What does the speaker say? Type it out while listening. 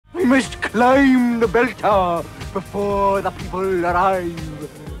must climb the bell tower before the people arrive.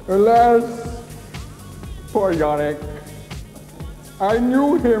 Alas, poor Yorick. I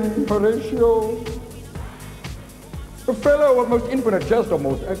knew him, Horatio. A fellow of most infinite jest or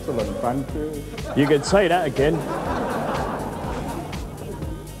most excellent fancy. You could say that again.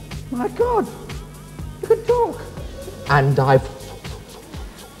 My God, you can talk. And I've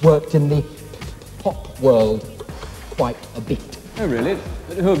worked in the pop world quite a bit. Oh, really?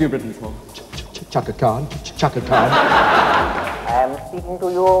 Who have you written for? Chaka Khan. Chaka Khan. I am speaking to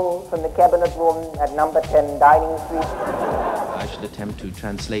you from the cabinet room at number 10 Dining Suite. I shall attempt to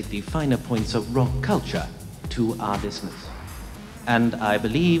translate the finer points of rock culture to our listeners. And I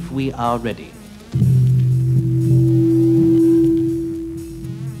believe we are ready.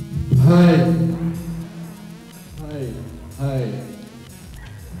 Hi. Hi.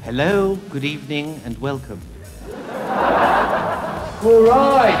 Hello, good evening, and welcome. All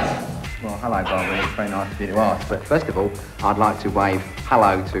right. Well, hello, Barbara. It's very nice of you to ask. But first of all, I'd like to wave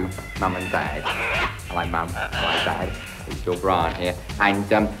hello to Mum and Dad. Hello, Mum. Hello, Dad. It's your Brian here. And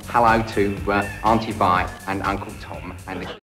hello to Auntie Vi and Uncle Tom and the